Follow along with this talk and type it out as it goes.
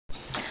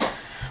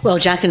Well,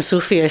 Jack and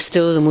Sophie are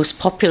still the most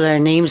popular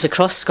names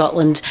across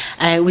Scotland.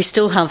 We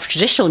still have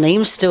traditional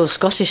names, still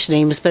Scottish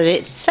names, but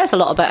it says a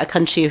lot about a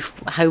country of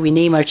how we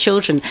name our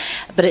children.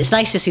 But it's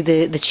nice to see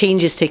the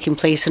changes taking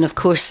place. And of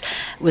course,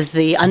 with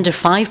the under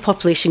 5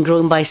 population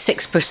growing by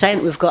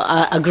 6%, we've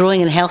got a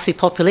growing and healthy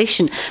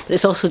population. But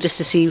it's also just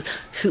to see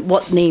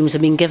what names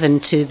have been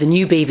given to the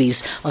new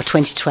babies of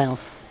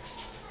 2012.